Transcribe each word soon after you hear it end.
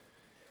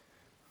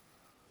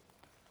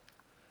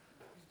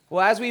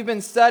Well, as we've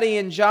been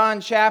studying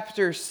John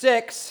chapter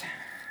 6,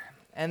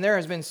 and there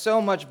has been so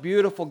much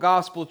beautiful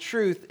gospel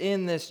truth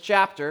in this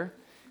chapter,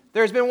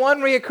 there's been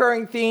one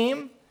recurring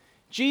theme: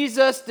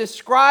 Jesus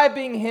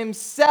describing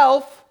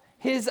himself,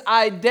 his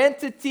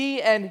identity,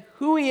 and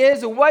who he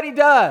is and what he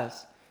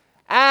does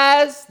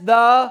as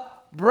the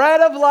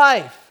bread of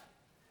life,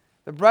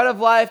 the bread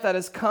of life that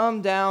has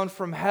come down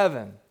from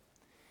heaven.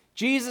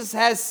 Jesus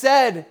has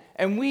said,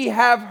 and we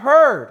have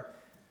heard,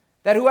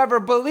 that whoever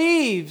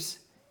believes,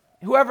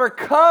 whoever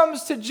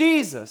comes to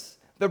Jesus,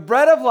 the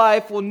bread of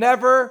life, will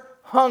never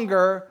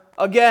hunger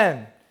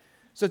again.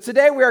 So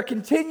today we are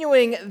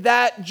continuing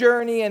that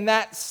journey and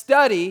that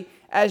study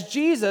as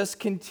Jesus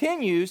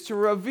continues to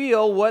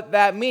reveal what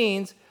that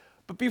means.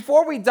 But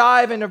before we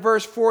dive into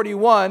verse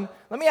 41,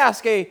 let me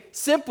ask a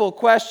simple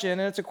question,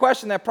 and it's a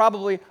question that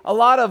probably a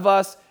lot of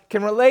us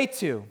can relate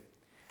to.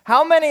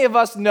 How many of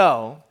us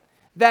know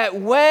that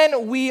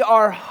when we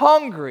are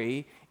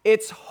hungry,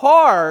 it's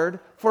hard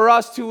for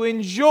us to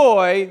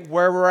enjoy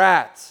where we're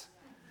at?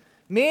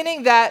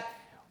 Meaning that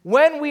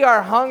when we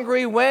are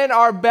hungry, when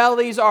our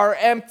bellies are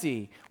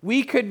empty,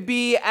 we could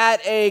be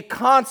at a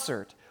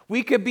concert,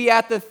 we could be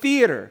at the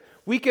theater,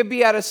 we could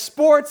be at a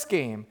sports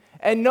game,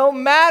 and no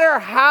matter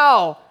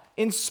how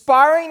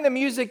inspiring the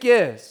music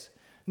is,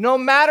 no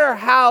matter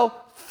how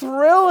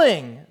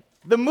thrilling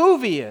the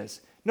movie is,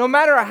 no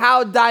matter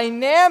how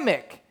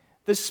dynamic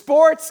the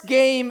sports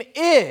game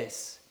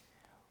is,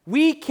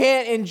 we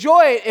can't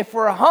enjoy it if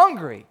we're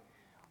hungry.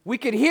 We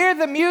could hear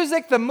the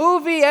music, the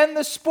movie, and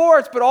the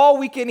sports, but all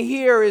we can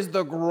hear is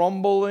the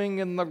grumbling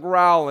and the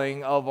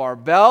growling of our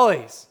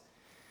bellies.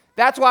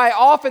 That's why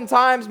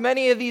oftentimes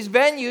many of these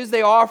venues,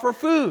 they offer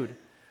food.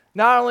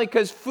 Not only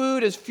because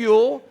food is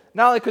fuel,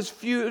 not only because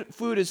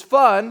food is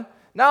fun,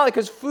 not only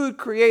because food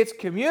creates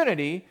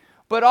community,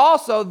 but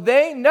also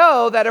they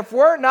know that if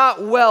we're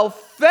not well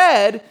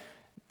fed,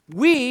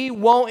 we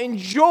won't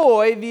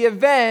enjoy the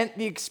event,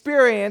 the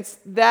experience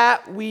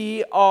that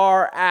we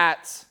are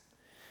at.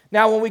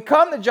 Now, when we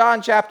come to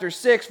John chapter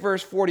 6,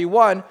 verse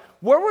 41,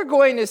 what we're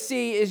going to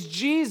see is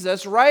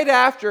Jesus, right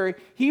after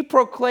he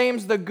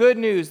proclaims the good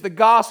news, the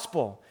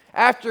gospel,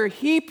 after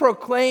he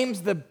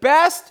proclaims the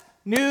best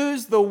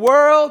news the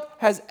world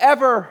has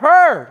ever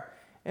heard.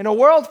 In a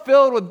world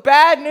filled with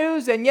bad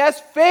news and,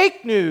 yes,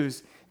 fake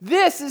news,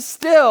 this is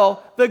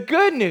still the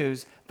good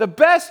news, the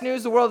best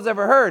news the world has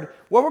ever heard.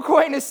 What we're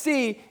going to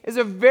see is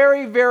a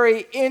very,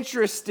 very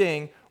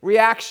interesting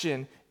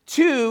reaction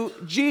to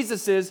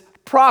Jesus'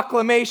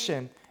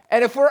 proclamation.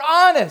 And if we're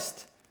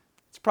honest,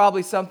 it's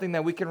probably something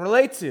that we can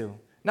relate to.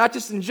 Not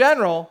just in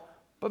general,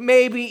 but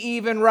maybe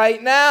even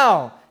right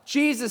now.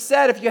 Jesus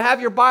said, if you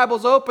have your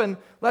Bibles open,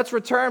 let's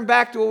return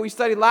back to what we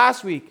studied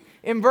last week.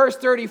 In verse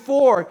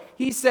 34,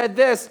 he said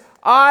this: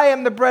 I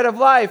am the bread of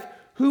life.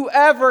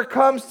 Whoever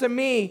comes to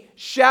me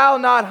shall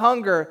not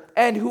hunger,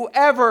 and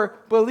whoever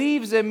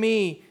believes in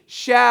me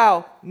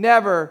shall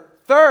never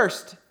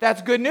thirst.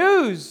 That's good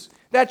news.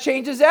 That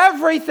changes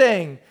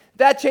everything.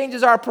 That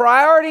changes our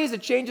priorities.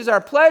 It changes our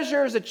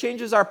pleasures. It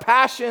changes our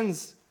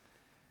passions.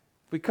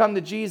 We come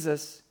to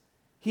Jesus.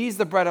 He's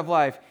the bread of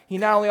life. He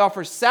not only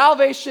offers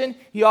salvation,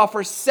 he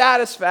offers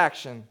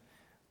satisfaction.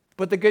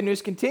 But the good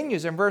news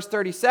continues. In verse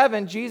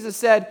 37, Jesus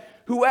said,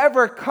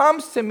 whoever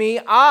comes to me,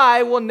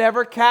 I will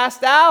never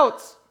cast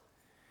out.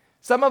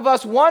 Some of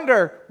us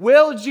wonder,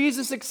 will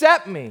Jesus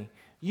accept me?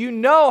 You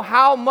know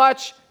how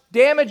much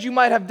damage you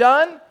might have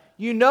done.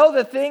 You know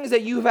the things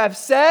that you have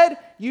said.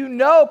 You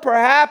know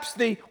perhaps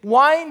the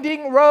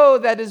winding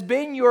road that has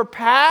been your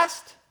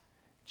past.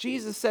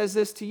 Jesus says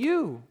this to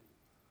you: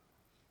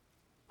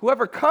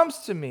 whoever comes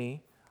to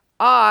me,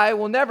 I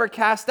will never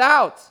cast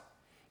out.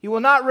 He will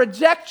not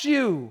reject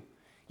you.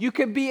 You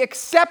can be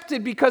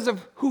accepted because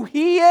of who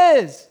he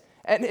is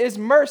and his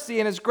mercy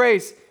and his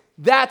grace.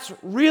 That's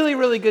really,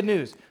 really good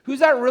news. Who's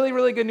that really,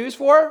 really good news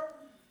for?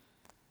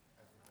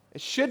 It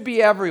should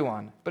be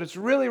everyone, but it's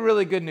really,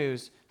 really good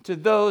news to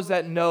those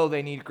that know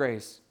they need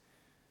grace.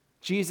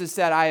 Jesus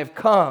said, I have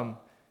come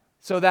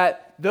so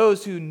that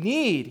those who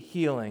need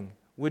healing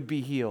would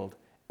be healed.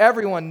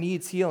 Everyone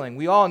needs healing.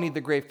 We all need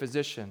the great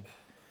physician.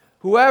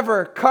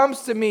 Whoever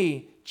comes to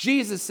me,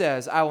 Jesus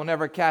says, I will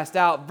never cast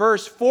out.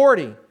 Verse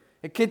 40,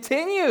 it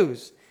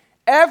continues.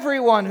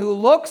 Everyone who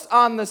looks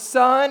on the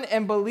Son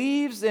and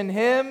believes in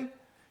him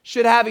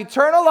should have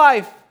eternal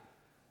life,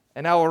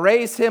 and I will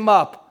raise him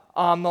up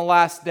on the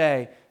last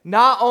day.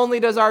 Not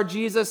only does our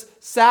Jesus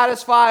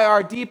satisfy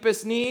our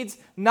deepest needs,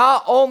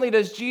 not only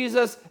does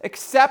Jesus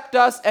accept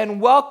us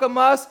and welcome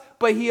us,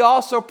 but he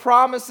also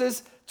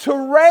promises to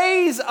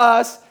raise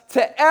us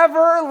to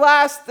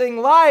everlasting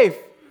life.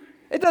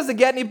 It doesn't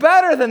get any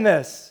better than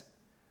this.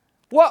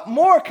 What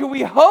more can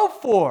we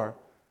hope for?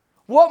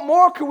 What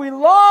more can we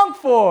long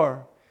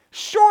for?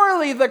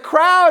 Surely the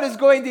crowd is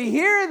going to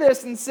hear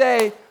this and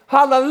say,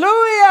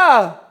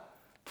 hallelujah!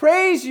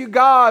 Praise you,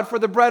 God, for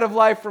the bread of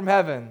life from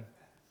heaven.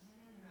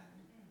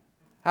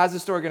 How's the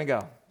story going to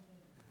go?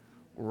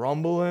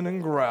 Rumbling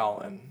and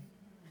growling.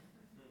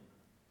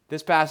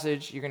 This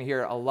passage, you're going to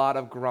hear a lot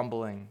of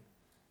grumbling.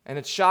 And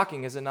it's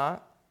shocking, is it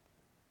not?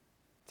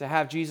 to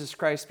have Jesus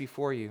Christ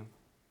before you,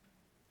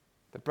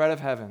 the bread of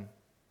heaven,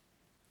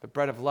 the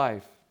bread of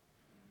life,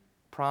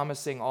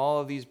 promising all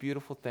of these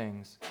beautiful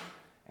things,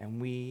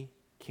 and we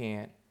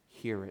can't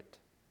hear it.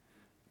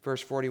 Verse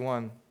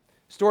 41.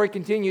 Story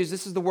continues.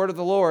 This is the word of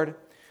the Lord.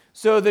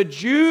 So the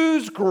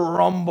Jews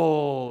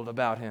grumbled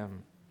about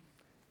him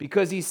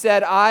because he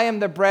said, I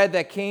am the bread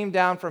that came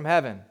down from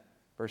heaven.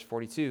 Verse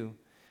 42.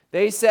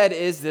 They said,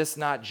 is this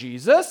not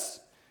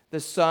Jesus,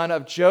 the son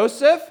of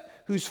Joseph,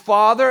 whose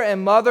father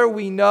and mother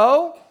we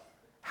know?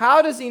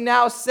 How does he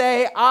now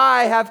say,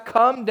 I have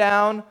come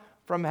down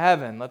from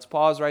heaven? Let's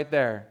pause right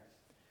there.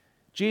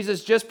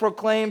 Jesus just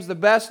proclaims the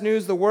best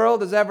news the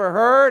world has ever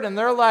heard, and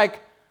they're like,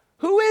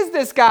 who is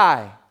this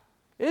guy?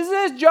 Is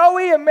this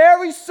Joey and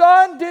Mary's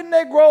son? Didn't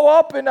they grow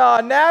up in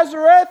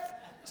Nazareth?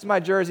 This is my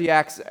Jersey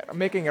accent. I'm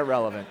making it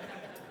relevant.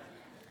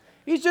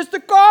 He's just a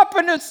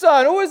carpenter's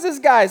son. Who is this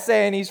guy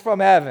saying he's from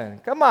heaven?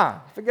 Come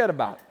on, forget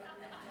about it.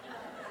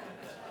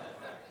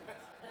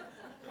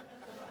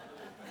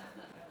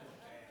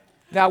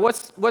 Now,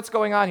 what's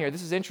going on here?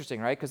 This is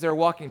interesting, right? Because they're a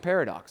walking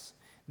paradox.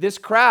 This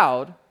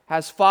crowd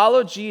has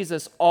followed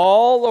Jesus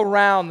all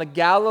around the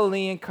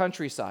Galilean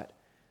countryside.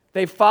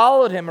 They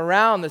followed him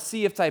around the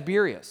Sea of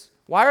Tiberias.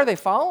 Why are they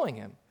following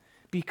him?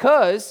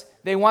 Because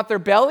they want their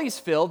bellies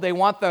filled. They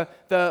want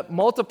the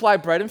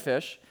multiplied bread and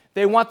fish.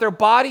 They want their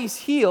bodies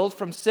healed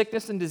from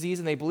sickness and disease,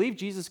 and they believe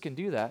Jesus can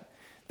do that.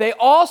 They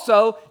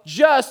also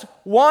just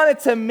wanted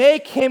to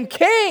make him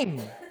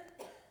king.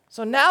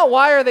 So now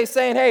why are they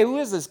saying, hey, who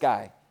is this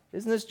guy?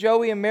 Isn't this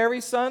Joey and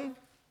Mary's son?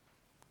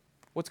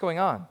 What's going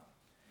on?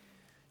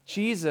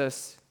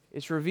 Jesus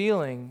is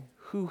revealing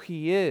who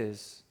he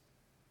is.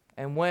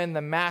 And when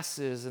the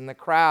masses and the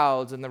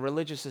crowds and the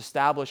religious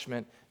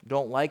establishment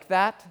don't like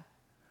that,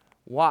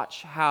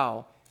 watch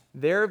how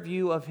their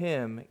view of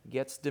him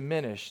gets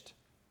diminished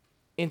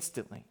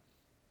instantly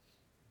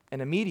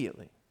and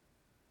immediately.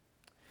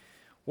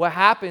 What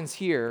happens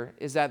here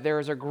is that there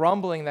is a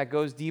grumbling that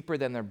goes deeper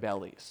than their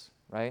bellies,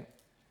 right?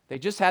 They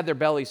just had their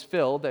bellies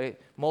filled. They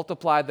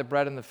multiplied the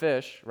bread and the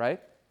fish,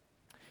 right?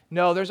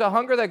 No, there's a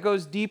hunger that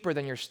goes deeper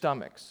than your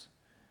stomachs.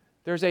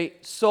 There's a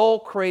soul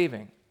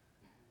craving.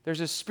 There's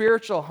a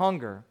spiritual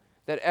hunger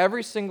that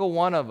every single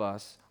one of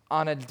us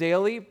on a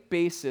daily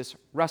basis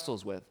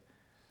wrestles with.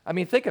 I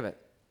mean, think of it.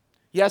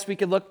 Yes, we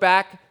could look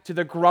back to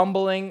the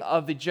grumbling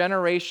of the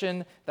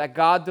generation that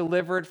God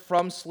delivered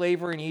from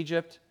slavery in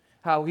Egypt,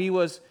 how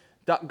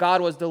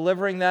God was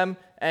delivering them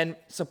and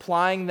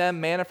supplying them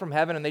manna from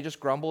heaven, and they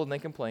just grumbled and they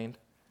complained.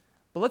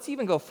 But let's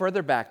even go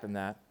further back than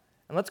that,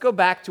 and let's go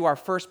back to our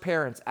first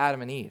parents,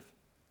 Adam and Eve.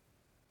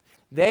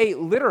 They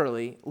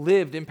literally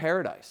lived in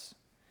paradise.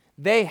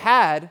 They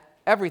had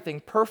everything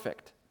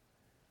perfect.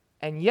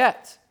 And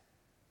yet,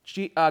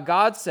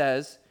 God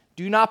says,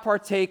 do not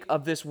partake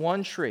of this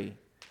one tree.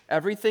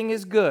 Everything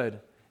is good.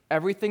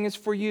 Everything is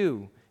for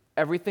you.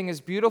 Everything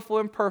is beautiful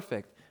and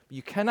perfect. But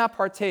you cannot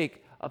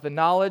partake of the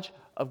knowledge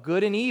of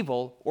good and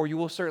evil, or you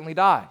will certainly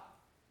die.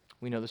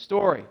 We know the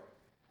story.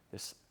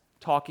 This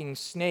talking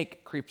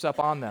snake creeps up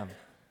on them,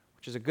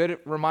 which is a good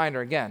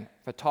reminder. Again,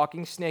 if a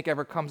talking snake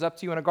ever comes up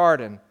to you in a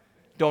garden,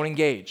 don't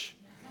engage.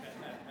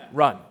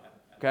 Run,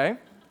 okay?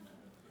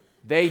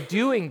 They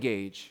do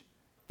engage.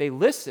 They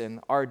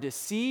listen, are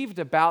deceived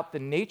about the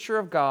nature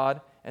of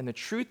God and the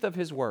truth of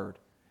his word,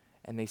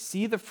 and they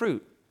see the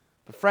fruit.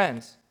 But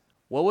friends,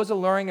 what was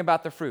alluring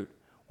about the fruit?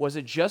 Was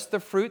it just the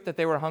fruit that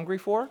they were hungry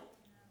for?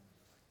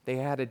 They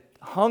had a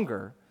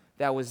hunger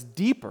that was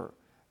deeper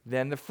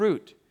than the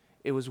fruit.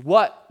 It was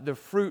what the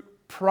fruit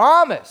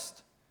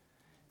promised.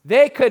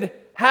 They could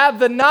have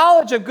the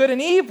knowledge of good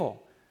and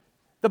evil.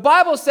 The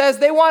Bible says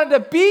they wanted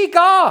to be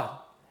God.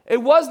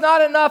 It was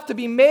not enough to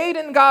be made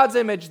in God's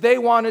image. They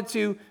wanted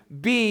to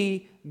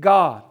be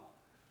God.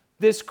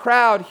 This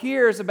crowd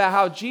hears about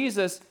how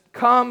Jesus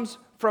comes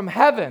from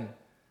heaven.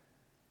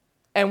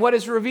 And what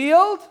is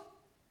revealed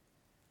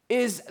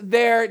is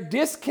their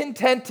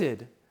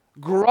discontented,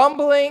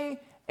 grumbling,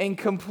 and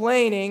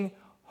complaining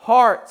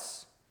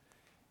hearts.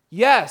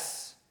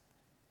 Yes,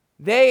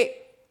 they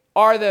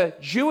are the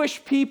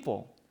Jewish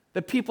people,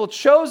 the people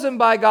chosen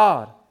by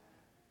God,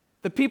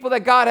 the people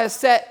that God has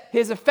set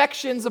his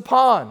affections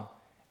upon,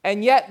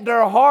 and yet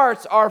their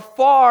hearts are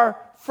far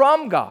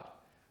from God.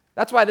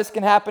 That's why this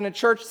can happen in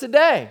church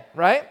today,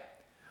 right?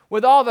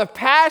 With all the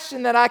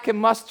passion that I can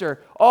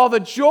muster, all the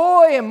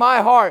joy in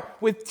my heart,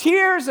 with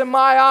tears in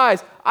my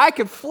eyes, I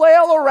could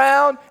flail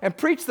around and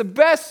preach the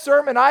best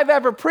sermon I've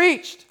ever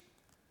preached.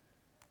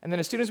 And then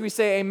as soon as we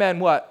say amen,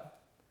 what?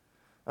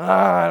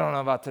 I don't know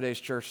about today's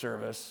church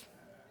service.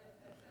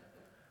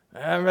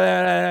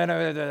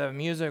 The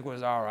music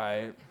was all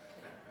right.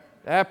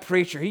 That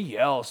preacher, he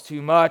yells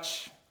too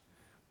much.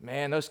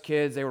 Man, those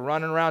kids, they were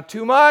running around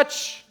too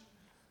much.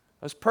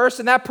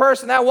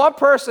 That one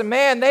person,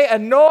 man, they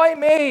annoy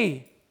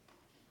me.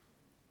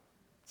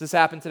 Does this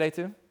happen today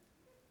too?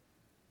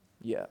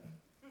 Yeah.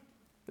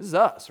 This is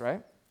us,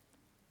 right?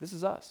 This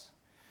is us.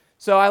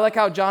 So I like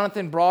how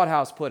Jonathan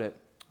Broadhouse put it,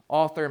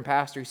 author and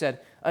pastor. He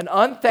said, an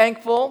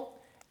unthankful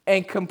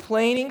and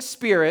complaining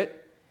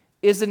spirit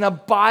is an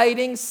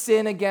abiding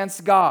sin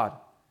against God,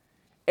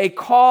 a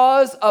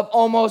cause of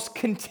almost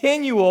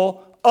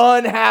continual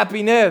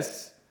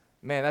unhappiness.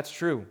 Man, that's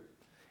true.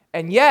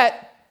 And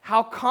yet,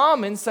 how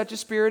common such a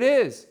spirit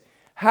is.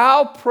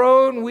 How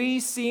prone we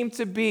seem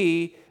to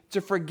be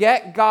to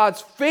forget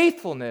God's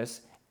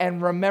faithfulness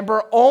and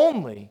remember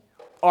only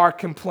our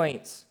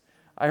complaints.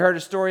 I heard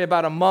a story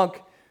about a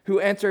monk who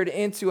entered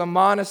into a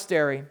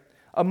monastery.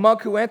 A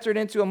monk who entered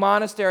into a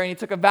monastery and he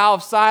took a vow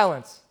of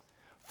silence.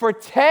 For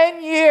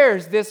 10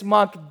 years, this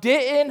monk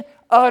didn't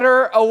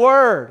utter a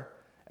word.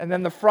 And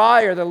then the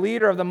friar, the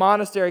leader of the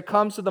monastery,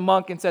 comes to the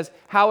monk and says,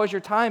 "How has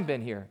your time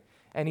been here?"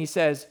 And he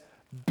says,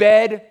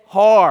 "Bed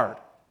hard."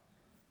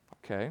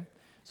 Okay.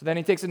 So then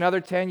he takes another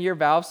 10-year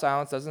vow of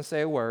silence, doesn't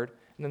say a word.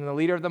 And then the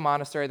leader of the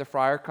monastery, the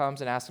friar, comes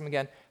and asks him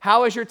again,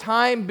 "How has your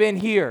time been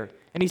here?"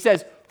 And he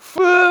says,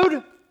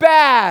 "Food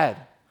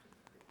bad."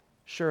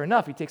 Sure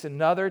enough, he takes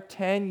another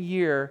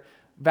 10-year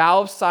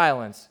vow of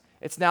silence.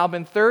 It's now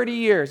been 30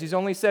 years. He's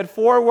only said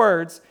 4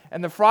 words.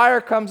 And the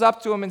friar comes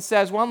up to him and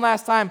says one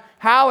last time,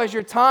 "How has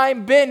your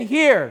time been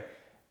here?"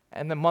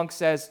 And the monk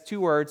says 2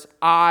 words,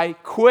 "I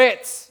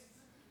quit."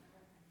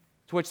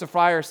 To which the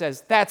friar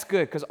says, "That's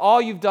good, because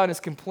all you've done is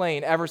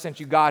complain ever since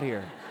you got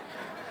here."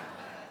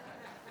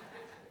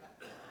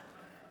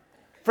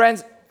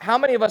 Friends, how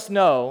many of us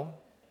know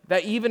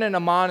that even in a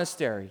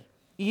monastery,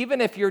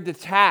 even if you're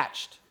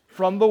detached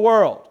from the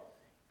world,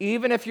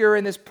 even if you're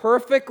in this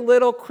perfect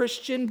little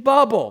Christian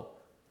bubble,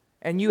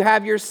 and you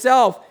have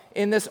yourself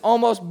in this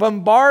almost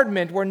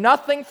bombardment where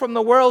nothing from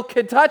the world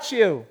could touch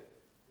you,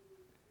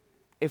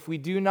 if we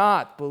do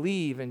not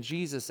believe in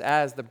Jesus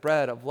as the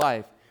bread of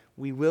life,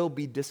 we will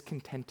be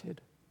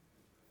discontented.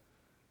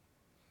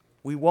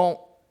 We won't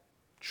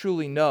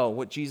truly know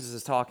what Jesus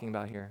is talking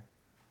about here.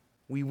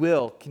 We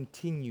will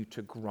continue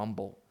to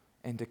grumble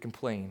and to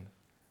complain.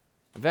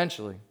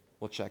 Eventually,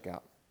 we'll check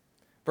out.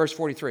 Verse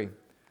 43.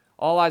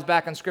 All eyes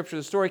back on Scripture.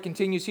 The story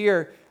continues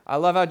here. I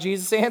love how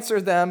Jesus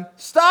answered them.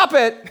 Stop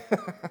it!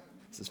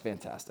 This is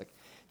fantastic.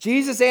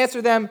 Jesus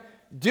answered them,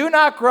 "Do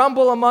not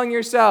grumble among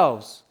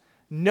yourselves.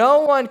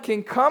 No one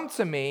can come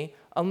to me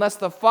unless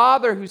the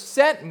Father who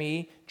sent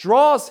me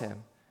draws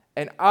him,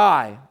 and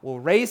I will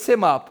raise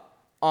him up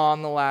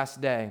on the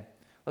last day."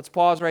 Let's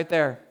pause right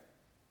there.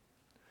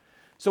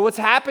 So what's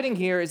happening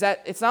here is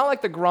that it's not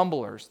like the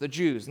grumblers, the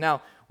Jews.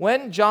 Now,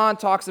 when John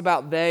talks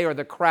about they or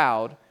the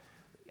crowd,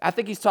 I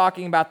think he's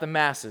talking about the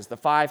masses, the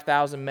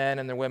 5,000 men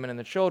and their women and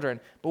the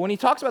children. But when he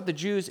talks about the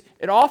Jews,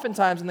 it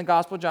oftentimes in the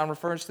Gospel of John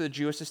refers to the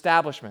Jewish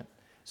establishment.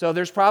 So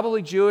there's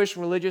probably Jewish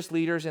religious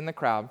leaders in the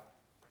crowd,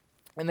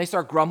 and they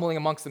start grumbling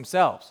amongst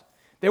themselves.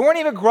 They weren't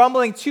even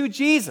grumbling to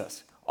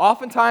Jesus.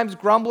 Oftentimes,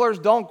 grumblers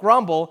don't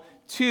grumble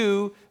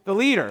to the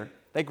leader.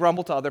 They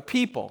grumble to other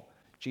people.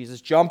 Jesus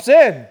jumps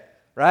in,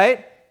 right?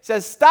 He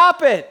says,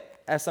 "Stop it,"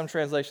 as some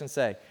translations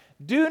say.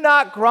 "Do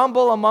not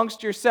grumble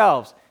amongst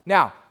yourselves."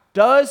 Now,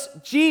 does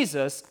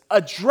Jesus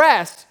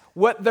address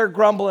what they're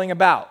grumbling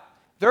about?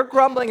 They're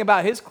grumbling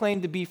about his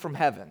claim to be from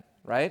heaven,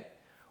 right?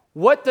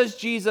 What does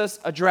Jesus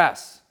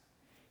address?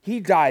 He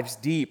dives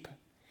deep.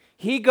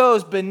 He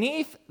goes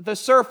beneath the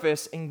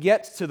surface and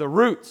gets to the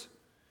root.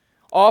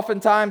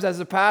 Oftentimes, as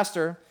a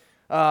pastor,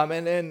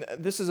 and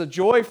this is a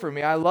joy for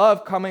me, I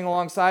love coming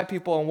alongside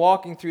people and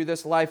walking through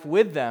this life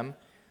with them.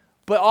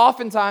 But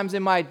oftentimes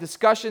in my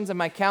discussions and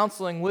my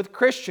counseling with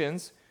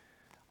Christians,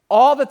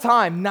 all the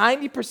time,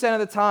 90% of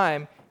the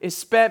time, is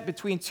spent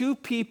between 2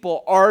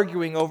 people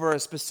arguing over a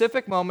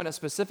specific moment, a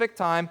specific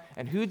time,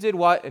 and who did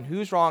what, and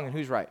who's wrong, and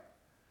who's right.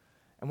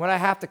 And what I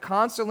have to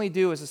constantly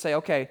do is to say,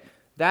 okay,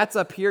 that's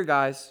up here,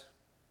 guys.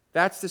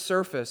 That's the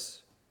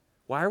surface.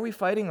 Why are we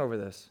fighting over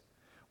this?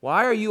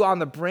 Why are you on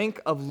the brink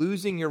of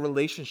losing your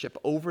relationship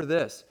over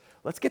this?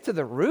 Let's get to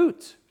the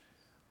root.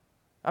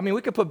 I mean,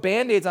 we could put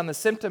Band-Aids on the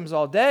symptoms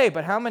all day,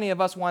 but how many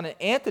of us want an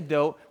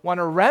antidote,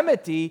 want a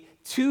remedy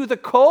to the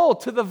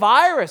cold, to the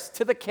virus,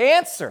 to the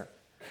cancer?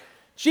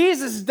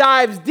 Jesus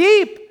dives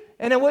deep,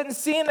 and it wouldn't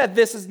seem that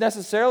this is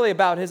necessarily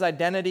about his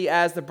identity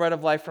as the bread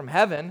of life from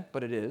heaven,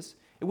 but it is.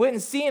 It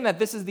wouldn't seem that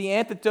this is the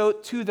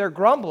antidote to their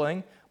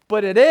grumbling,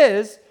 but it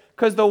is,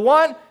 because the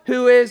one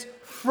who is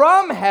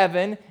from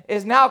heaven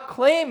is now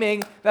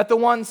claiming that the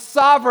one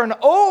sovereign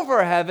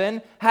over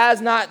heaven has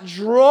not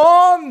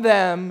drawn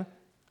them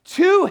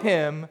to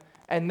him,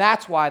 and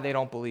that's why they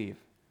don't believe.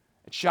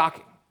 It's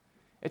shocking.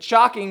 It's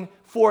shocking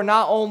for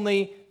not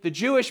only the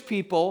Jewish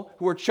people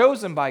who were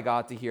chosen by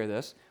God to hear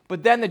this,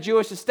 but then the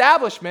Jewish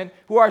establishment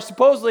who are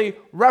supposedly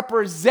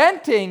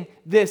representing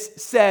this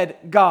said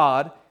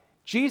God.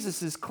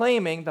 Jesus is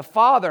claiming the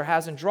Father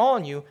hasn't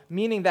drawn you,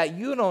 meaning that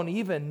you don't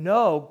even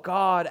know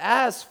God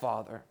as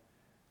Father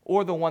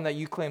or the one that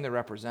you claim to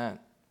represent.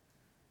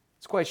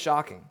 It's quite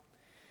shocking.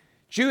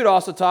 Jude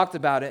also talked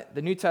about it,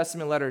 the New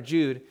Testament letter of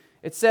Jude.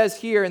 It says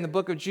here in the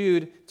book of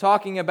Jude,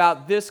 talking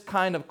about this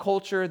kind of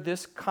culture,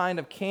 this kind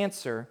of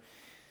cancer,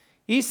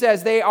 he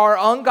says they are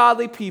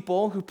ungodly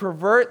people who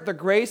pervert the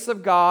grace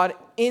of God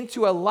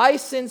into a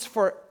license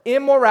for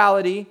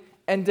immorality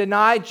and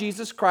deny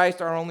Jesus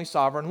Christ, our only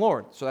sovereign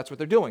Lord. So that's what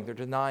they're doing. They're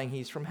denying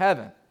he's from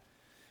heaven.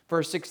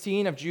 Verse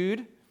 16 of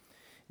Jude.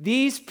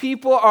 These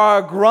people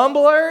are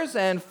grumblers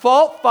and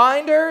fault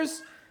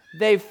finders.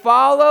 They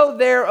follow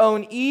their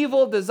own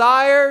evil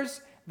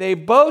desires. They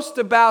boast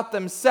about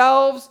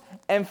themselves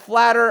and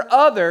flatter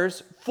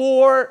others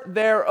for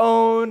their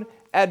own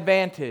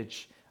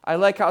advantage. I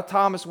like how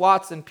Thomas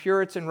Watson,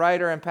 Puritan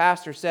writer and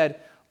pastor, said,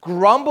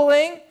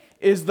 grumbling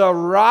is the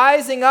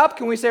rising up.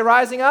 Can we say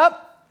rising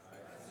up?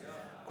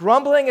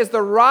 Grumbling is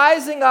the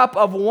rising up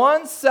of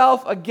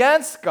oneself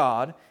against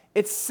God.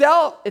 It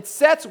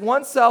sets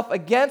oneself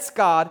against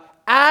God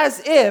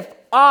as if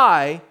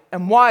I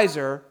am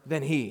wiser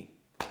than he.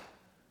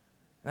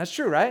 That's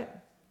true, right?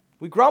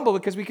 We grumble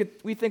because we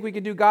think we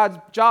could do God's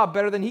job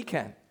better than he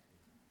can.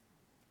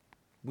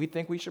 We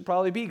think we should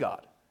probably be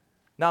God.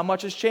 Not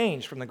much has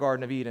changed from the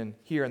Garden of Eden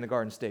here in the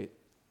Garden State.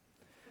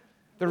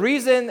 The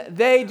reason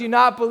they do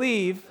not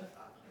believe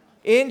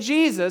in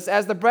Jesus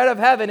as the bread of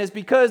heaven is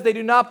because they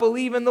do not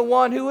believe in the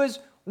one who is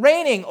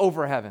reigning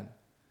over heaven.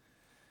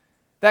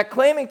 That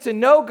claiming to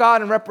know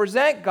God and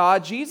represent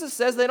God, Jesus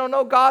says they don't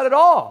know God at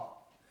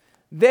all.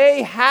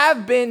 They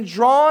have been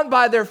drawn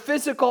by their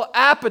physical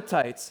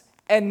appetites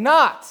and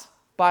not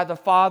by the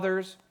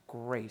Father's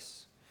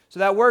grace. So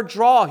that word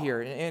draw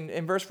here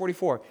in verse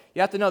 44,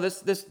 you have to know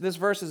this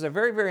verse is a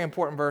very, very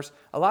important verse.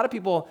 A lot of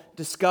people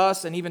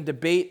discuss and even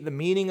debate the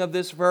meaning of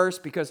this verse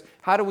because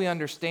how do we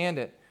understand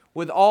it?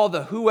 With all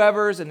the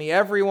whoever's and the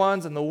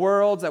everyone's and the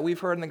worlds that we've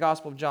heard in the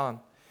Gospel of John.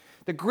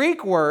 The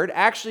Greek word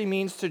actually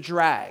means to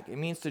drag. It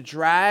means to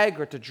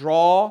drag or to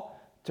draw,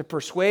 to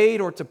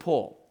persuade or to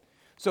pull.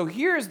 So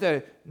here's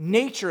the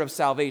nature of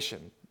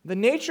salvation. The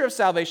nature of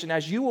salvation,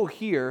 as you will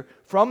hear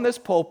from this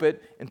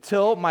pulpit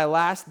until my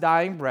last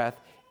dying breath,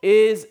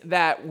 is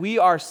that we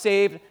are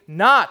saved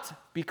not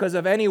because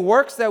of any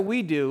works that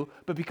we do,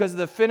 but because of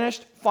the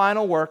finished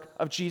final work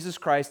of Jesus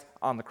Christ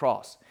on the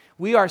cross.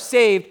 We are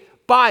saved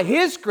by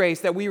his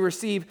grace that we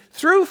receive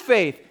through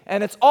faith,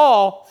 and it's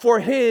all for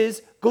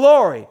his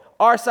glory.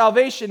 Our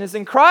salvation is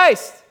in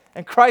Christ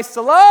and Christ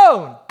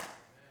alone.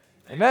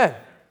 Amen.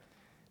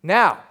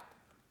 Now,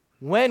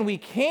 when we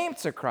came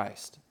to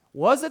Christ,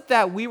 was it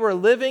that we were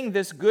living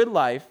this good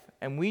life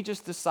and we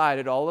just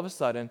decided all of a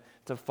sudden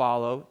to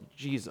follow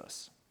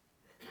Jesus?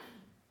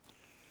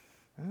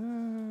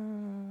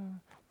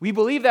 We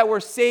believe that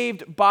we're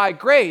saved by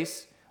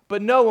grace,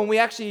 but no, when we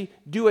actually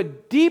do a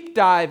deep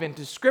dive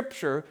into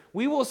Scripture,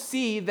 we will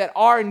see that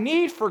our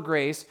need for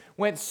grace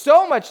went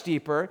so much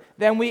deeper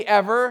than we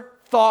ever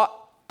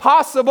thought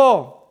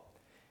possible.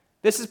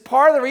 This is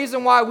part of the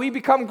reason why we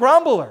become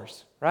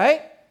grumblers,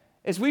 right?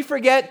 Is we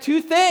forget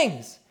two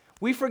things.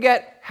 We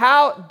forget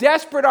how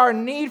desperate our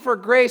need for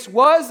grace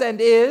was and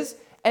is,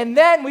 and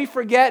then we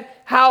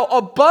forget how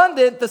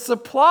abundant the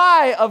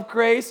supply of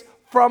grace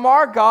from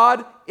our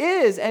God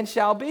is and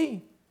shall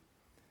be.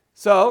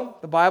 So,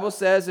 the Bible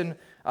says in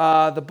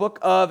the book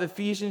of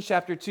Ephesians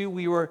chapter 2,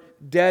 we were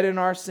dead in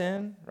our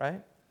sin,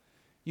 right?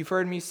 You've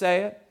heard me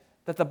say it,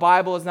 that the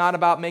Bible is not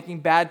about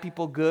making bad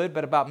people good,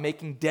 but about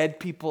making dead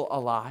people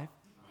alive.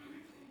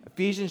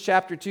 Ephesians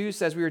chapter 2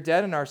 says we are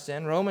dead in our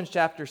sin. Romans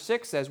chapter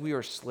 6 says we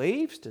are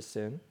slaves to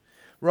sin.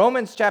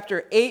 Romans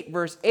chapter 8,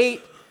 verse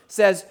 8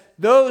 says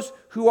those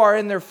who are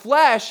in their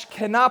flesh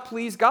cannot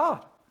please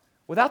God.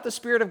 Without the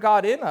Spirit of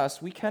God in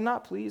us, we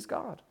cannot please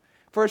God.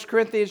 1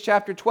 Corinthians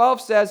chapter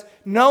 12 says,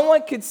 no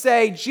one could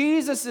say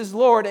Jesus is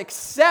Lord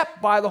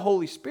except by the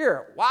Holy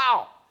Spirit.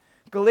 Wow.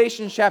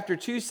 Galatians chapter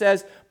 2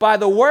 says, by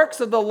the works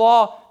of the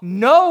law,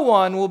 no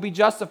one will be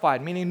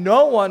justified, meaning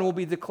no one will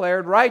be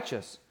declared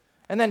righteous.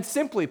 And then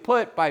simply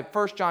put, by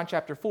 1 John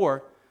chapter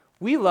 4,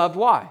 we loved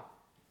why?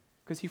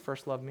 Because he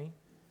first loved me.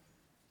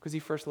 Because he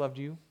first loved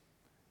you.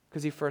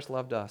 Because he first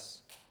loved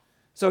us.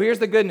 So here's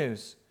the good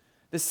news.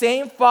 The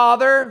same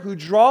Father who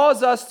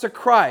draws us to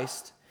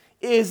Christ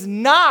is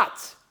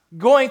not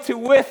going to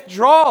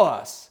withdraw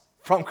us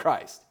from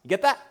Christ. You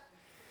get that?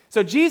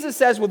 So Jesus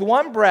says with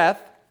one breath,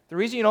 the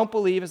reason you don't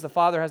believe is the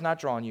Father has not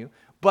drawn you,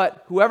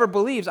 but whoever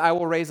believes I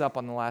will raise up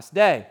on the last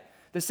day.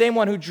 The same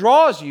one who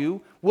draws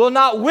you will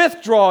not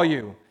withdraw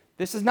you.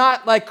 This is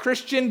not like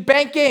Christian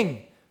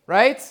banking,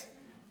 right?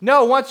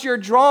 No, once you're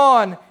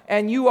drawn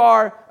and you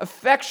are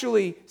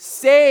effectually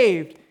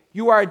saved,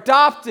 you are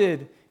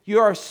adopted, you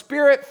are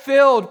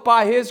Spirit-filled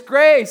by his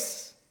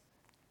grace.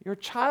 You're a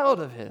child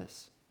of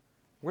his.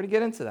 We're going to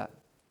get into that.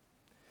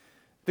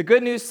 The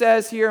good news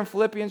says here in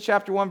Philippians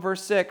chapter 1,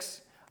 verse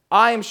 6,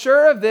 I am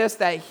sure of this,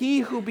 that he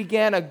who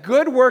began a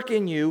good work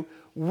in you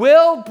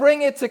will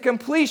bring it to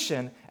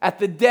completion at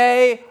the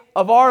day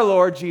of our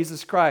Lord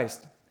Jesus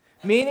Christ.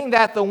 Meaning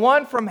that the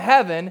one from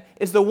heaven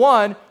is the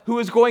one who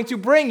is going to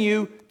bring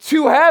you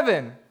to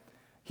heaven.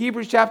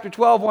 Hebrews chapter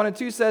 12, 1 and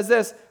 2 says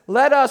this,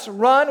 let us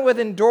run with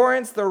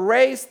endurance the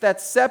race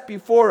that's set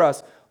before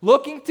us,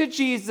 looking to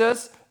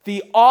Jesus,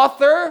 the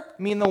author,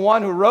 meaning the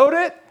one who wrote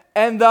it,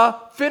 and the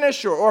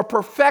finisher or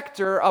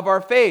perfecter of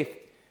our faith.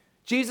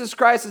 Jesus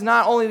Christ is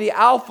not only the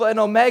Alpha and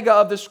Omega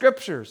of the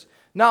Scriptures,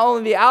 not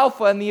only the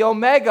Alpha and the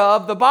Omega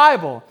of the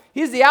Bible.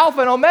 He's the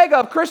Alpha and Omega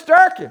of Chris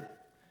Durkin.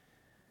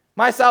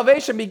 My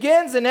salvation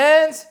begins and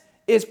ends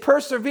is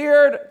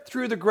persevered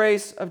through the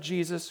grace of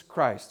Jesus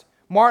Christ.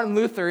 Martin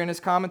Luther, in his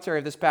commentary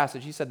of this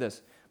passage, he said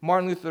this.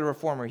 Martin Luther, the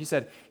reformer, he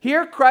said,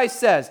 "Here Christ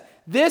says,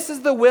 'This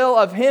is the will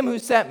of him who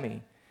sent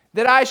me,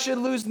 that I should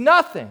lose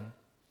nothing.'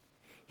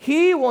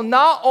 He will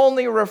not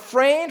only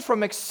refrain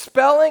from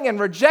expelling and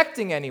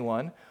rejecting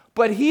anyone,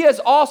 but he has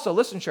also,"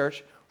 listen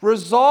church,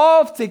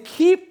 "resolved to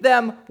keep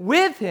them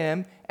with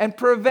him and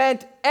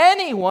prevent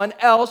anyone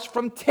else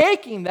from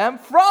taking them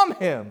from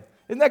him."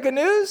 Isn't that good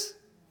news?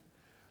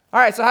 All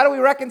right, so how do we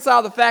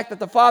reconcile the fact that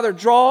the Father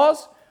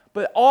draws,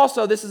 but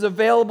also this is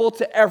available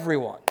to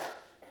everyone?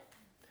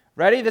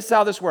 Ready? This is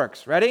how this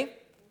works. Ready?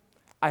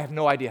 I have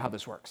no idea how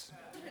this works.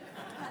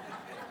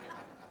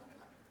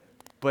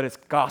 But it's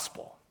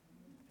gospel.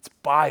 It's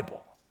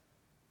Bible.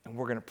 And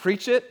we're going to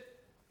preach it,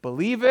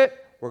 believe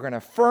it, we're going to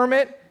affirm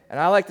it, and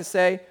I like to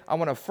say, I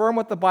want to affirm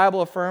what the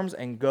Bible affirms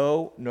and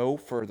go no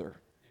further.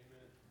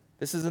 Amen.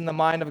 This is in the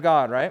mind of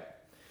God, right?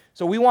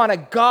 So we want a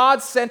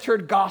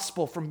God-centered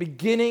gospel from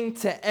beginning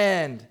to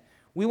end.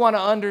 We want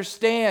to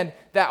understand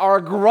that our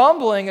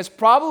grumbling is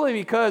probably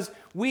because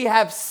we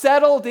have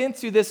settled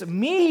into this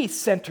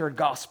me-centered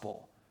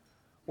gospel,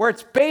 where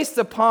it's based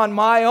upon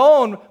my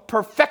own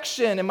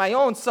perfection and my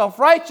own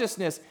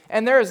self-righteousness.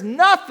 And there is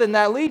nothing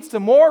that leads to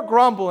more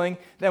grumbling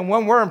than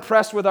when we're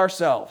impressed with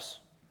ourselves.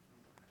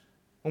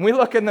 When we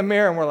look in the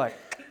mirror and we're like,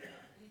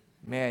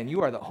 "Man,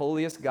 you are the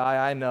holiest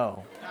guy I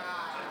know."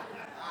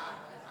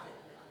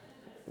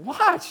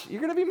 Watch,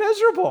 you're going to be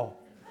miserable.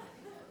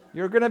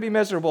 You're going to be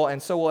miserable,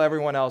 and so will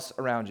everyone else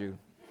around you.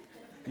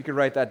 You could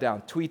write that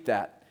down. Tweet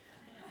that.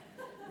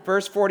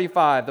 Verse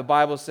 45, the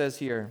Bible says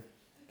here,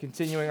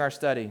 continuing our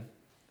study,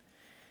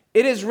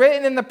 "It is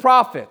written in the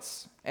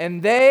prophets,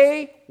 and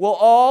they will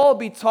all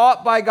be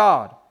taught by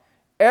God.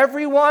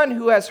 Everyone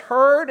who has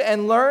heard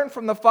and learned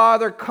from the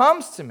Father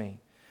comes to me.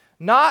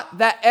 Not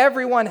that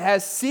everyone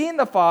has seen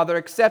the Father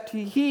except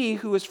he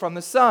who is from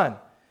the Son,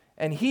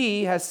 and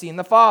he has seen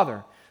the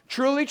Father.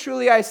 Truly,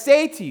 truly, I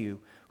say to you,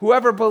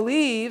 whoever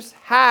believes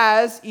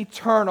has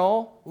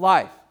eternal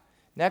life."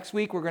 Next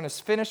week, we're going to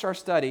finish our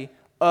study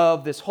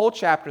of this whole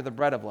chapter, the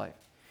bread of life.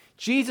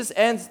 Jesus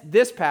ends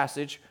this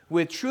passage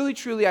with, "Truly,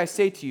 truly, I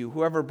say to you,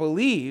 whoever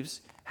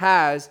believes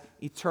has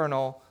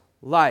eternal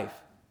life."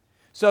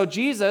 So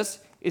Jesus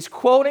is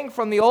quoting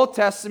from the Old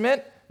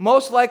Testament,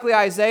 most likely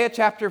Isaiah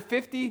chapter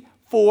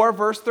 54,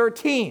 verse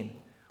 13,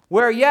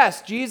 where,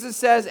 yes, Jesus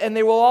says, "And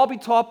they will all be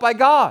taught by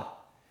God."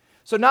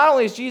 So not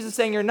only is Jesus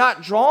saying you're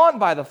not drawn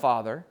by the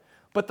Father,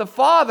 but the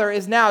Father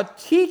is now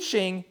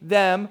teaching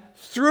them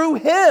through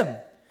him.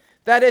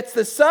 That it's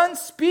the Son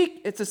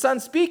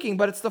speaking,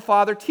 but it's the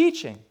Father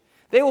teaching.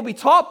 They will be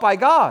taught by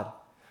God.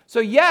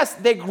 So yes,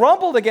 they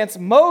grumbled against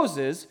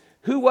Moses,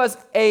 who was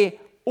an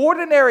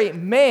ordinary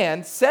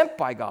man sent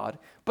by God,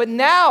 but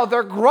now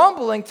they're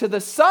grumbling to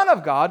the Son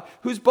of God,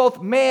 who's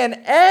both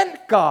man and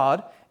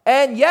God.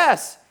 And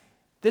yes,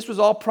 this was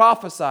all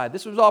prophesied.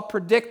 This was all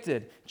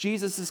predicted.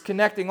 Jesus is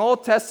connecting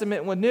Old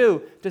Testament with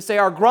New to say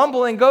our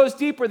grumbling goes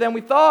deeper than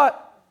we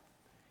thought.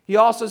 He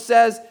also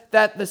says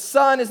that the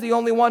Son is the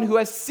only one who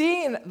has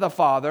seen the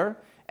Father.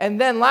 And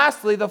then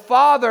lastly, the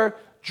Father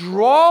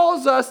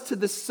draws us to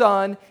the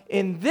Son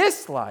in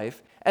this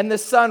life, and the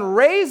Son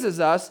raises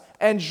us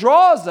and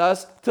draws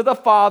us to the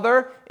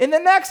Father in the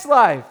next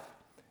life.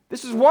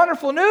 This is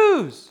wonderful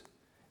news.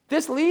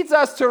 This leads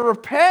us to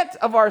repent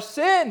of our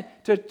sin,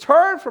 to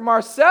turn from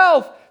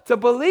ourselves, to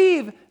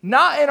believe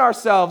not in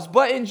ourselves,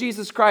 but in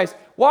Jesus Christ.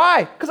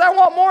 Why? Because I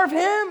want more of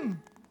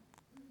him.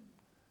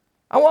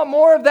 I want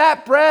more of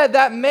that bread,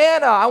 that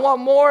manna. I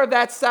want more of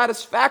that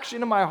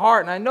satisfaction in my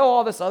heart. And I know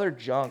all this other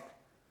junk,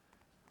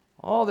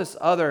 all this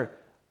other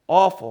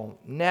awful,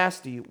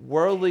 nasty,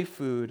 worldly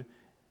food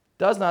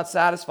does not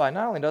satisfy.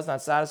 Not only does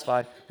not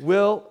satisfy,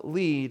 will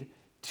lead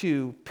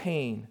to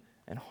pain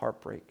and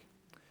heartbreak.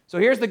 So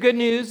here's the good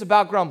news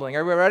about grumbling.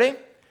 Everybody ready?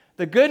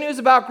 The good news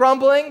about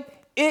grumbling,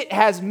 it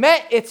has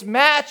met its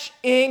match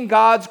in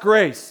God's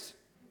grace.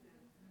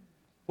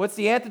 What's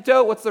the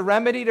antidote? What's the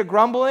remedy to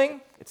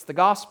grumbling? It's the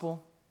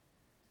gospel.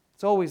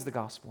 It's always the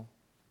gospel.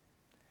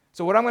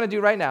 So what I'm going to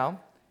do right now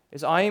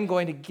is I am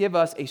going to give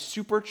us a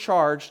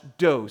supercharged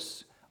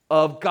dose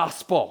of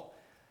gospel.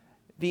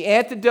 The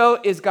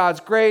antidote is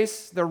God's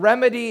grace. The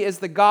remedy is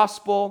the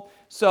gospel.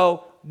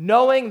 So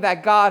knowing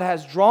that God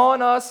has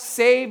drawn us,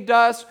 saved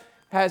us,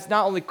 has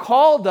not only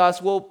called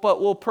us,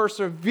 but will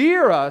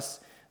persevere us,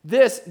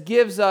 this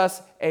gives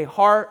us a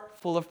heart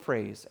full of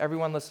praise.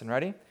 Everyone listen,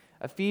 ready?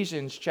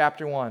 Ephesians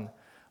chapter 1.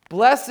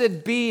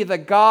 "Blessed be the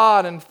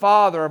God and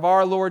Father of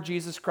our Lord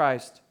Jesus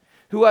Christ,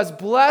 who has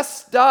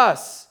blessed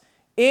us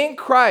in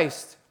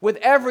Christ with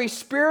every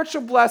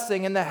spiritual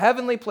blessing in the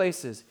heavenly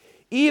places,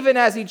 even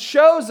as he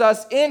chose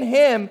us in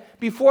him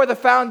before the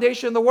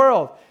foundation of the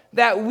world,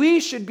 that we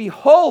should be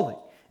holy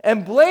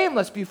and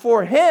blameless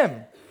before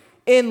him.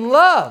 In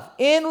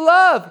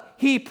love,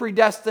 he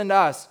predestined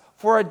us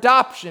for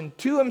adoption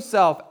to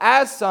himself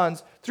as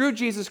sons through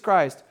Jesus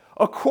Christ,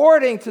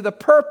 according to the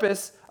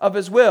purpose of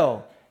his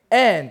will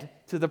and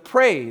to the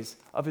praise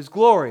of his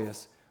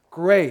glorious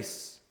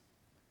grace."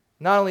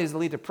 Not only does it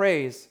lead to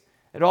praise,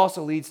 It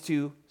also leads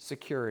to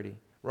security.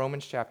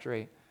 Romans chapter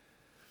 8.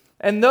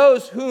 And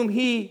those whom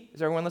he,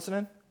 is everyone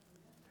listening?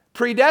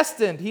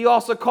 Predestined, he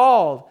also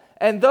called.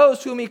 And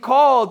those whom he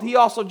called, he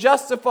also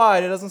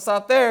justified. It doesn't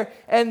stop there.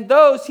 And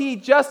those he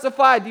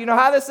justified, do you know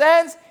how this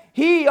ends?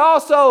 He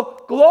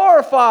also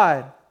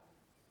glorified.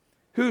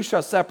 Who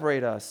shall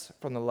separate us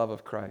from the love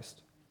of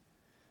Christ?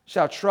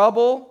 Shall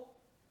trouble,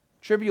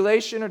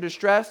 tribulation, or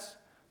distress,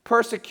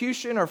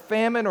 persecution, or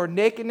famine, or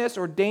nakedness,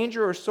 or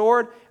danger, or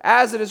sword?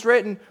 As it is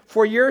written,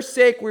 for your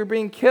sake we are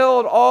being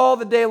killed all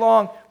the day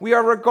long. We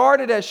are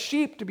regarded as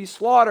sheep to be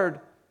slaughtered.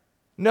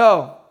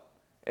 No.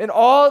 In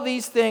all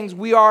these things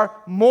we are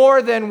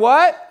more than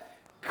what?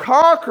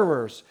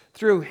 Conquerors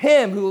through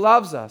him who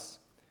loves us.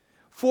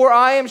 For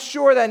I am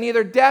sure that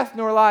neither death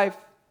nor life,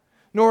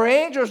 nor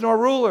angels nor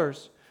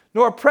rulers,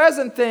 nor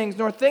present things,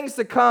 nor things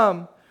to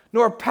come,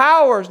 nor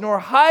powers, nor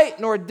height,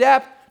 nor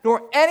depth,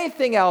 nor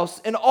anything else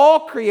in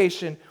all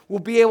creation will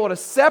be able to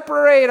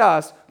separate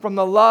us from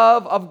the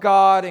love of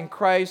God in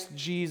Christ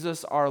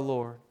Jesus our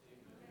Lord.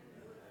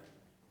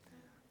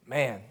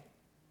 Man,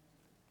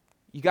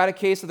 you got a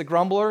case of the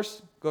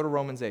grumblers? Go to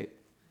Romans 8. You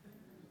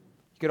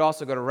could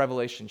also go to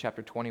Revelation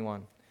chapter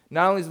 21.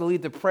 Not only does it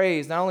lead to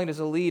praise, not only does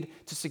it lead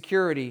to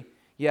security,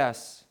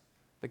 yes,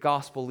 the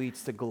gospel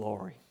leads to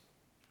glory.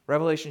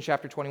 Revelation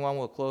chapter 21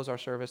 will close our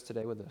service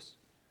today with this.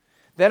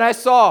 Then I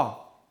saw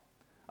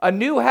a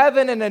new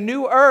heaven and a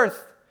new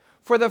earth,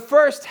 for the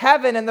first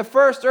heaven and the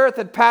first earth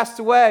had passed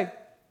away.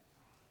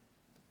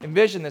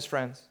 Envision this,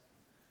 friends.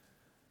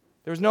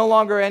 There was no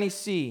longer any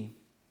sea.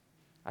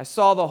 I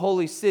saw the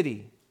holy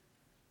city,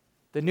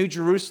 the new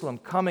Jerusalem,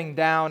 coming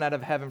down out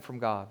of heaven from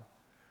God,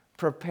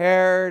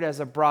 prepared as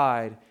a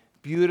bride,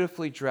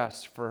 beautifully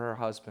dressed for her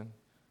husband.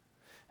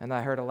 And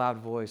I heard a loud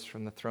voice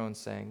from the throne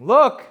saying,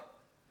 look,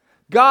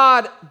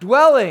 God's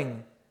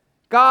dwelling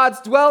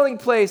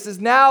place is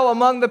now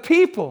among the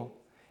people,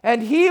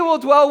 and he will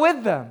dwell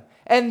with them,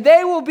 and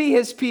they will be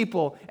his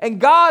people, and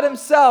God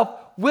himself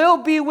will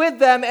be with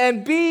them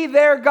and be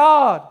their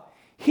God.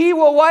 He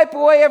will wipe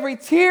away every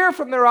tear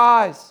from their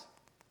eyes.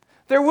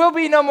 There will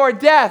be no more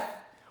death,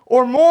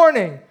 or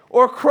mourning,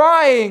 or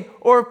crying,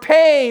 or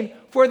pain,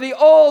 for the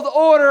old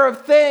order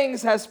of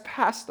things has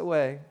passed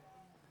away.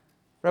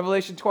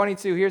 Revelation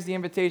 22, here's the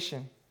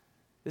invitation.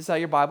 This is how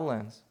your Bible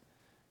ends.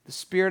 The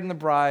Spirit and the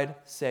bride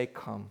say,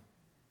 come.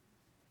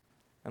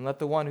 And let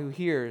the one who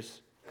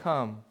hears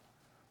come.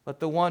 Let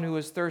the one who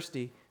is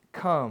thirsty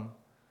come.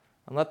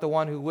 And let the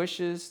one who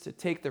wishes to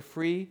take the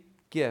free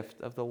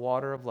gift of the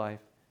water of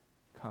life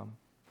come.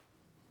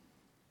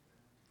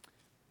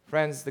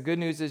 Friends, the good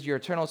news is your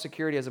eternal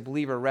security as a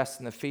believer rests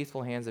in the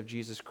faithful hands of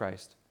Jesus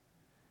Christ.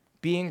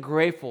 Being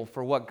grateful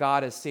for what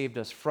God has saved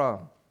us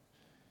from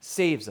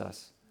saves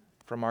us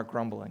from our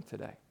grumbling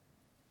today.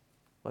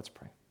 Let's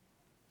pray.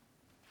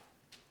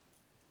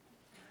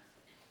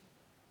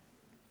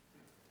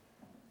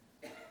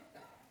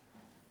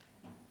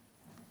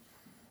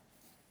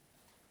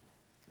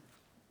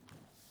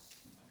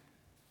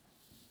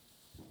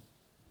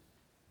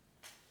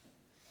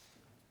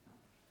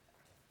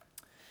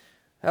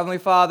 Heavenly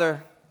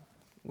Father,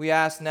 we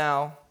ask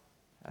now,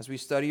 as we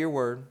study your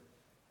word,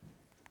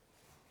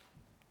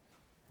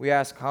 we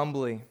ask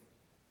humbly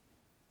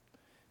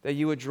that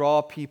you would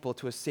draw people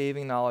to a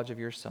saving knowledge of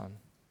your Son.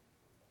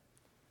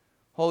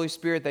 Holy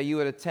Spirit, that you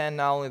would attend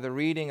not only the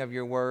reading of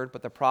your word,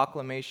 but the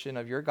proclamation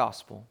of your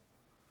gospel,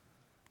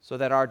 so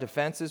that our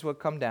defenses would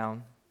come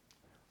down,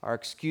 our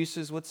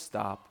excuses would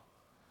stop,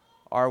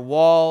 our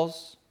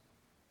walls,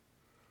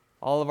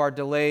 all of our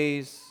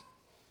delays,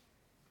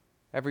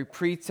 every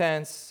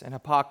pretense and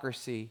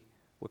hypocrisy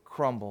would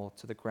crumble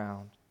to the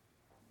ground.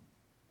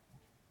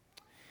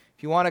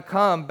 If you want to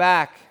come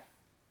back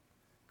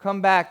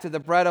to the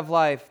bread of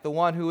life, the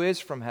one who is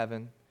from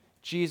heaven,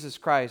 Jesus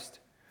Christ.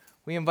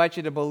 We invite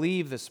you to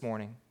believe this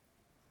morning.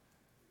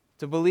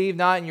 To believe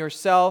not in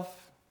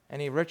yourself,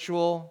 any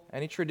ritual,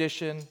 any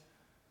tradition,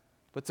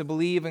 but to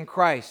believe in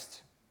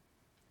Christ.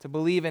 To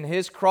believe in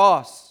his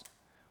cross,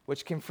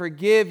 which can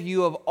forgive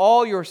you of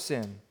all your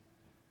sin.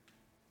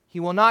 He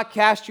will not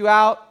cast you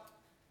out.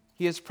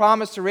 He has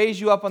promised to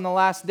raise you up on the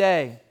last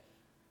day.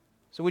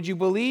 So would you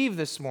believe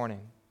this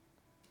morning?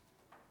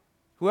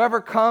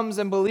 Whoever comes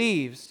and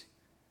believes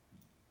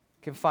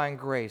can find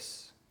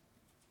grace.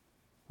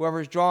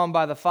 Whoever is drawn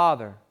by the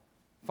Father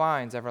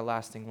finds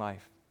everlasting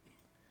life.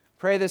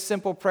 Pray this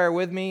simple prayer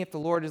with me. If the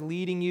Lord is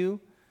leading you,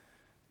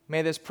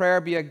 may this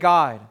prayer be a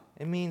guide.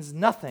 It means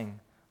nothing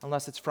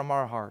unless it's from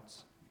our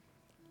hearts.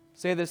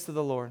 Say this to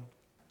the Lord.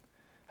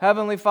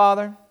 Heavenly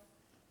Father,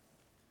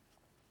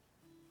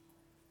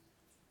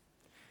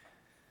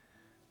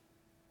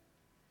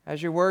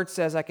 as your word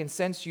says, I can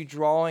sense you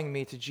drawing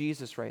me to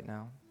Jesus right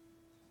now.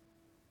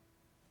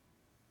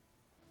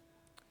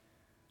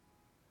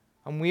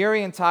 I'm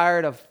weary and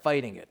tired of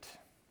fighting it.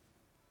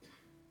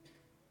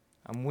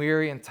 I'm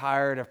weary and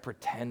tired of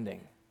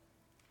pretending.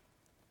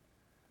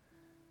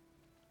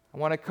 I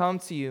want to come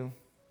to you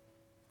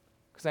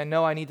because I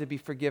know I need to be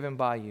forgiven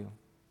by you.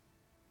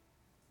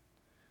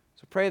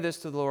 So pray this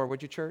to the Lord,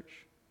 would you, church?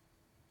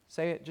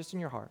 Say it just in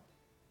your heart.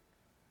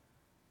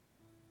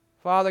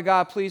 Father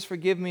God, please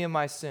forgive me of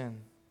my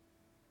sin.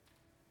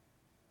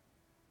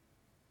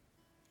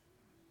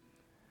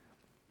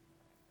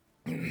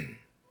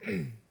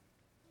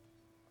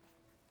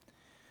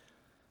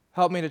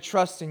 Help me to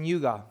trust in you,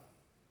 God.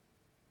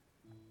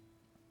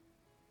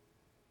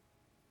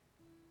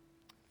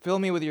 Fill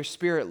me with your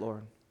Spirit,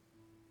 Lord,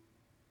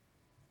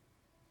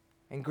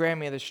 and grant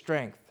me the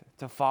strength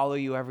to follow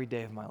you every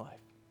day of my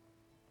life.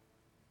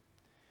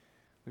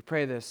 We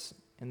pray this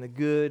in the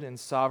good and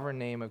sovereign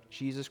name of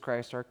Jesus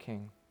Christ, our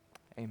King.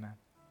 Amen.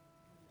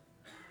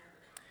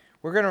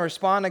 We're going to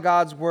respond to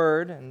God's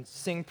word and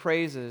sing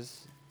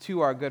praises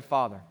to our good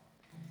Father.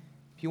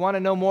 If you want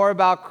to know more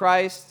about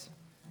Christ,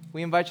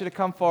 we invite you to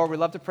come forward. We'd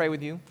love to pray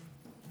with you.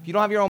 If you don't have your own